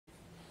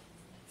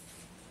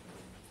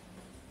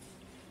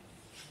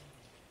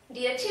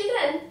Dear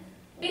children,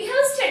 we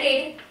have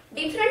studied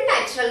different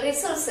natural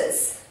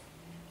resources.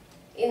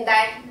 In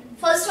that,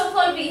 first of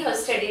all we have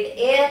studied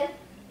air,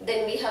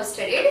 then we have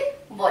studied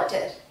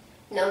water.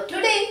 Now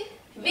today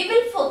we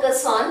will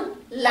focus on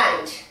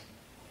land.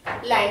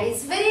 Land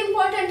is very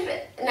important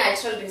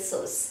natural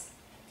resource.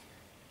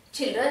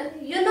 Children,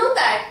 you know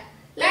that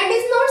land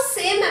is not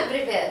same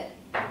everywhere.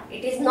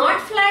 It is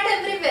not flat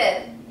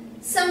everywhere.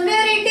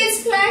 Somewhere it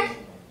is flat,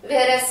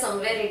 whereas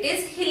somewhere it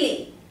is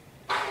hilly.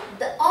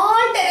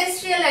 All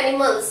terrestrial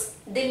animals,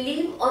 they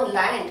live on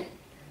land.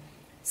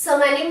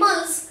 Some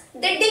animals,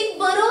 they dig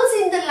burrows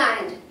in the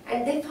land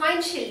and they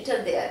find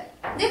shelter there.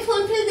 They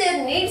fulfill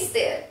their needs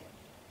there.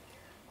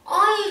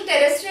 All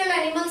terrestrial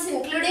animals,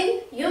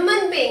 including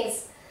human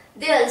beings,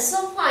 they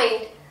also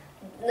find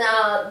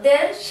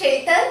their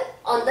shelter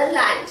on the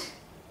land.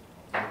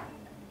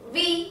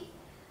 We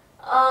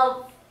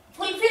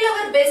fulfill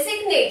our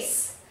basic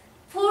needs: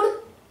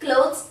 food,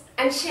 clothes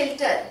and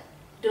shelter.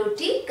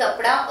 Roti,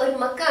 kapda or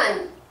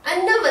makan,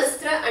 anna,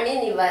 vastra and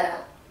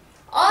nivara.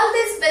 All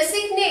these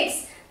basic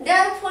needs, they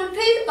are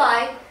fulfilled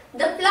by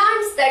the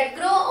plants that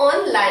grow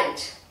on land.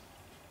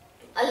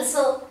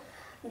 Also,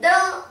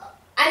 the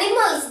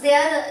animals,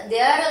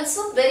 they are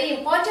also very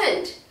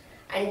important.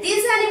 And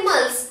these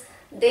animals,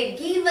 they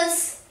give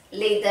us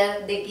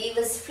leather, they give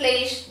us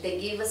flesh, they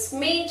give us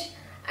meat,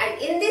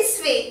 and in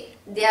this way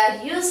they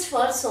are used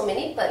for so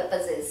many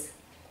purposes.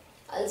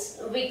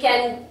 Also, we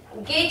can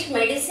get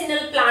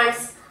medicinal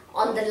plants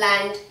on the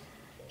land.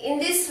 In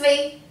this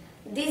way,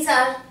 these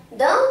are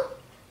the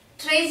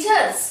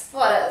treasures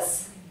for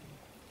us.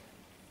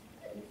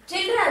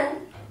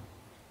 Children,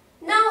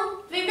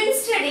 now we will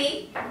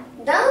study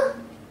the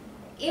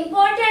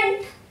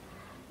important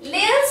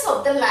layers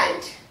of the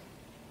land.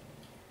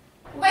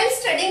 While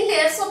studying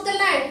layers of the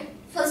land,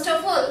 first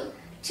of all,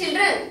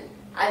 children,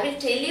 I will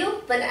tell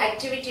you one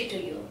activity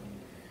to you.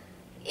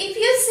 If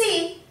you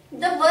see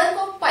the work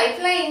of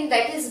pipeline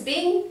that is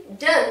being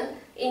done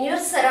in your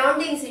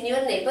surroundings, in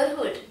your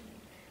neighborhood,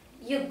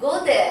 you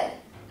go there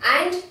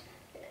and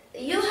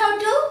you have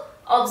to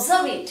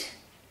observe it.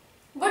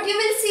 What you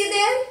will see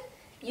there?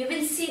 You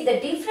will see the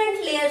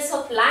different layers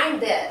of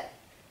land there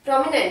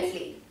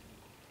prominently.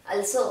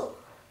 Also,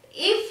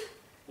 if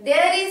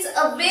there is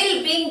a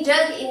well being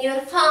dug in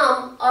your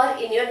farm or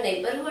in your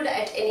neighborhood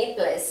at any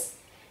place,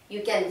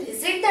 you can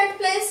visit that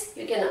place,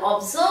 you can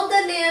observe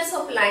the layers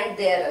of land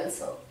there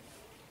also.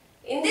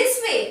 In this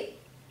way,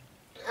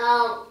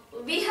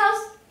 we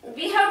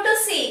have to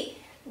see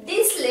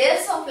these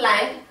layers of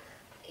land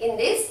in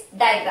this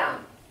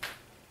diagram.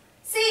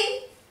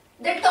 See,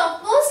 the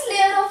topmost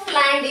layer of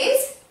land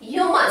is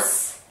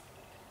humus.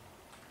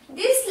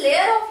 This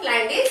layer of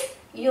land is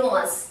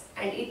humus,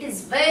 and it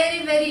is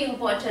very, very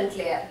important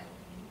layer.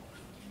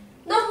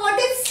 Now, what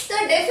is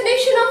the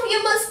definition of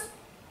humus?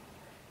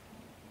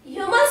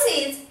 Humus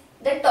is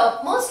the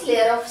topmost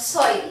layer of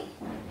soil.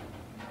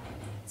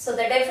 So,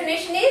 the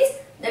definition is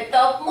the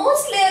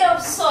topmost layer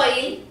of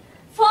soil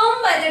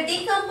formed by the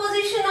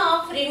decomposition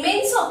of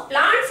remains of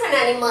plants and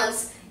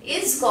animals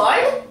is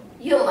called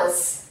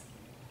humus.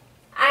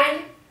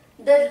 And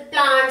the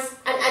plants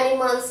and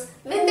animals,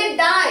 when they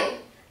die,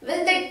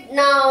 when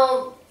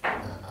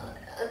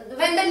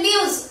the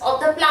leaves of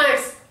the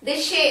plants they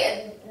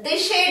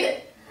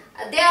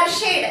are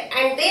shed,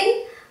 and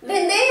then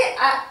when they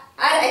are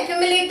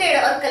accumulated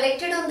or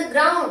collected on the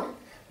ground,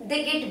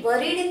 they get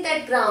buried in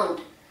that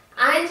ground,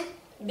 and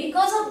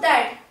because of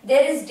that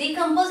there is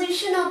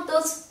decomposition of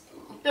those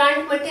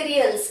plant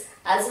materials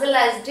as well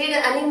as dead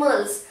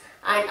animals,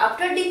 and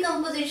after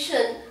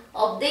decomposition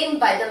of them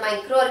by the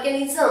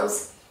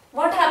microorganisms,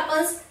 what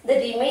happens? The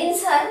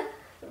remains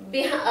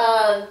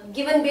are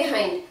given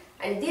behind,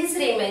 and these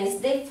remains,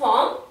 they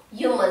form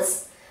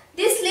humus.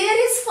 This layer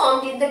is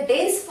formed in the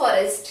dense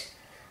forest,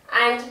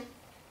 and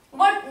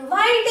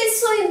why it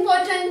is so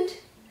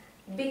important?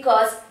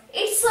 Because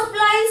it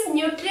supplies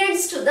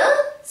nutrients to the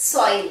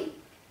soil.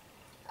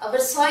 Our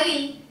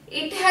soil,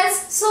 it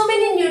has so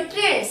many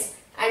nutrients,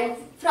 and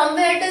from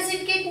where does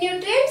it get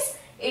nutrients?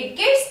 It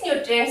gets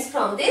nutrients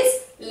from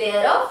this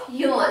layer of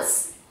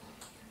humus.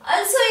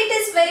 Also, it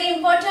is very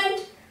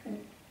important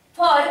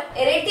for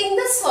aerating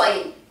the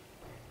soil.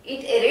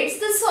 It aerates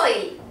the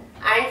soil,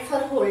 and for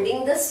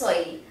holding the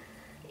soil.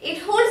 It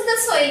holds the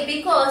soil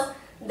because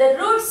the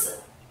roots,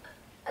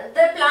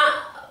 the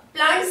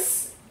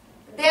plants,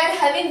 they are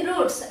having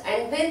roots,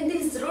 and when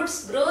these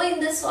roots grow in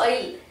the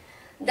soil,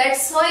 that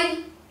soil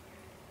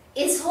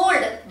is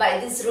held by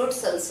these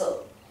roots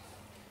also.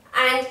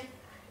 And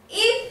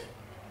if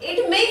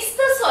it makes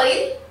the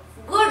soil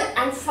good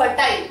and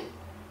fertile,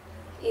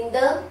 in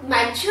the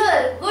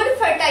mature, good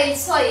fertile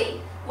soil,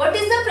 what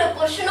is the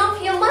proportion of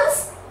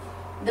humus?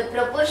 The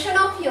proportion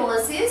of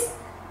humus is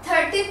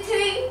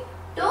 33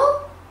 to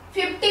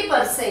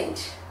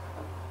 50%.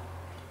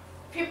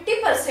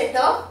 50%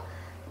 of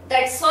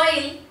that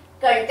soil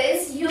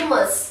contains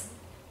humus.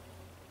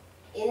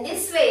 In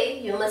this way,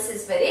 humus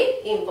is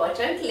very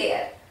important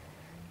layer.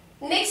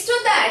 Next to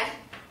that,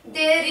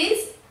 there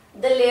is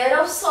the layer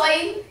of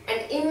soil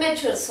and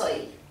immature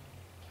soil.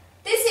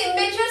 This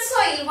immature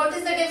soil, what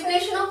is the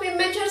definition of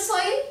immature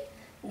soil?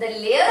 The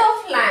layer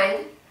of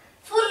land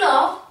full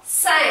of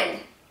sand,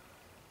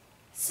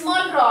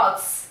 small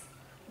rocks,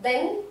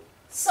 then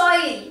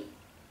soil,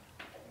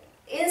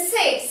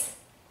 insects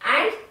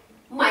and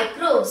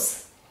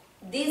microbes.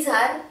 These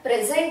are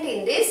present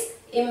in this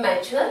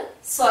immature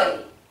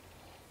soil.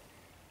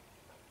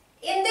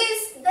 In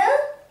this, the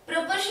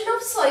proportion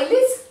of soil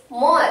is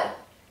more,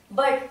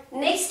 but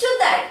next to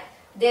that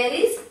there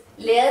is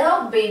layer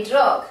of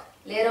bedrock,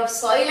 layer of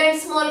soil and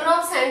small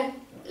rocks and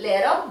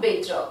layer of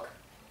bedrock.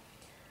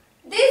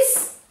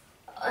 This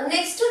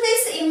next to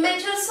this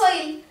immature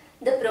soil,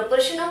 the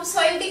proportion of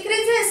soil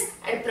decreases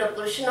and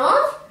proportion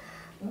of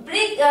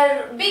big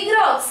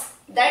rocks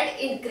that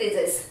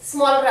increases,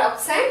 small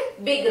rocks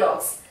and big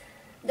rocks.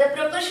 The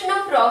proportion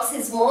of rocks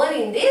is more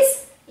in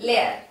this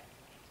layer.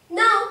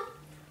 Now,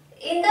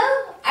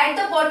 at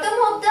the bottom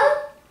of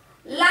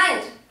the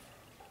land,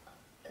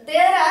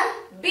 there are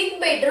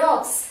big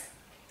bedrocks,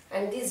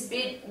 and these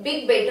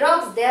big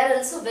bedrocks, they are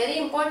also very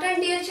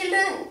important, dear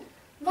children.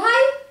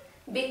 Why?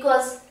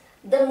 Because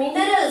the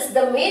minerals,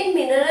 the main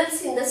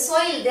minerals in the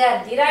soil, they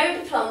are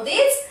derived from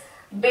these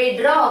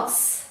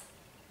bedrocks.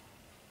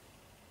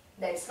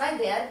 That's why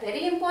they are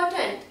very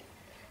important.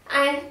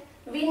 And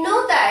we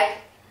know that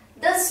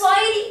the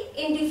soil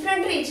in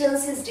different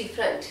regions is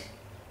different.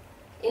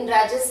 In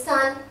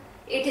Rajasthan,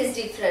 it is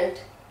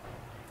different.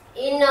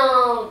 In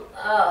our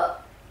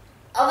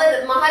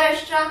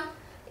Maharashtra,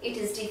 it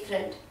is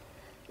different.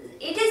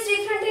 It is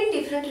different in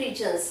different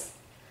regions.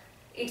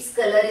 Its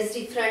color is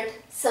different.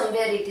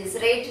 Somewhere it is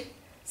red,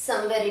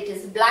 somewhere it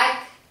is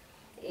black,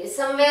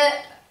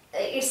 somewhere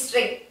its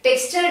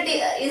texture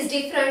is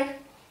different.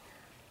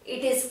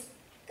 It is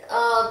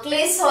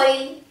clay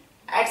soil.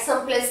 At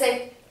some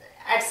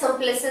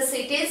places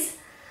it is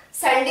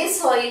sandy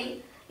soil.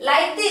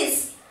 Like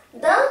this,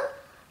 the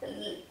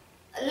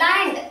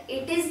land,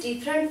 it is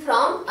different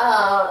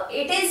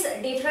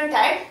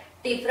at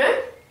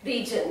different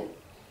region.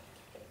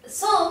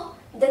 So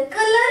the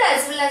color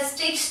as well as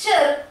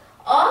texture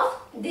of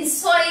the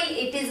soil,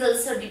 it is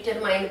also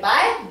determined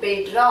by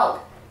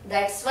bedrock.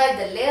 That's why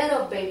the layer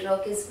of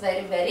bedrock is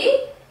very, very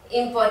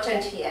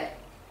important here.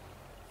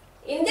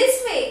 In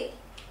this way,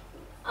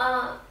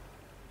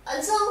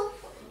 also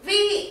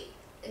we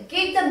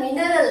get the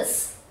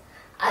minerals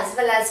as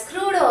well as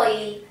crude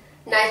oil,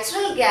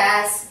 natural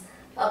gas,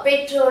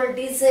 petrol,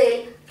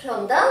 diesel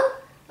from the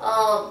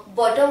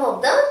bottom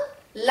of the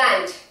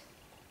land,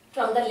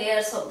 from the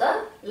layers of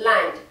the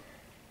land.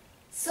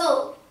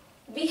 So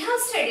we have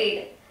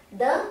studied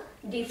the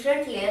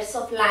different layers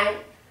of land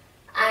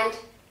and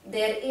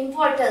their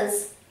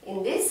importance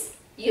in this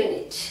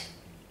unit.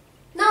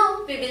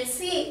 Now we will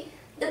see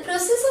the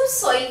process of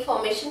soil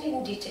formation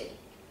in detail.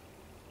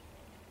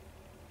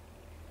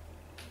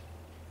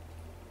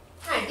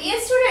 Dear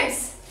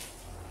students,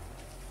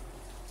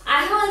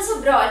 I have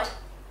also brought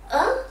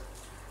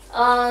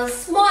a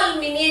small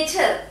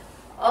miniature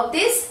of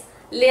these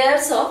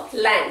layers of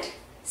land.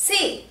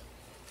 See,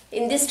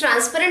 in this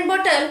transparent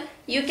bottle,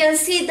 you can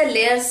see the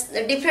layers,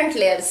 the different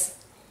layers.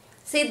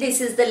 See, this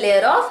is the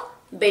layer of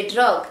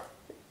bedrock.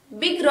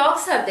 Big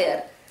rocks are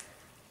there.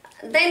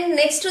 Then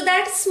next to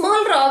that,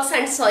 small rocks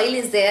and soil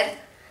is there.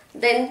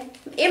 Then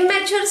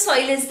immature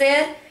soil is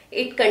there.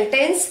 It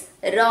contains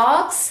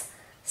rocks,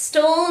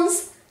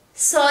 stones,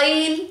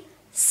 soil,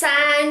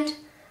 sand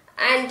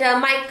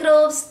and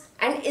microbes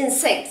and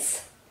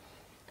insects.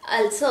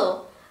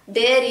 Also,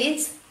 there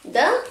is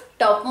the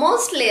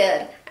topmost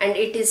layer and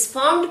it is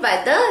formed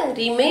by the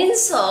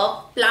remains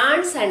of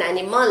plants and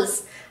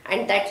animals,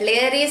 and that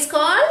layer is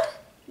called,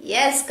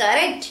 yes,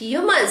 correct,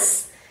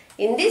 humus.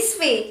 In this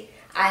way,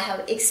 I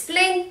have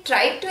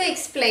tried to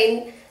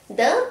explain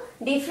the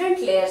different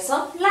layers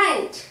of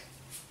land.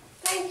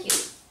 Thank you.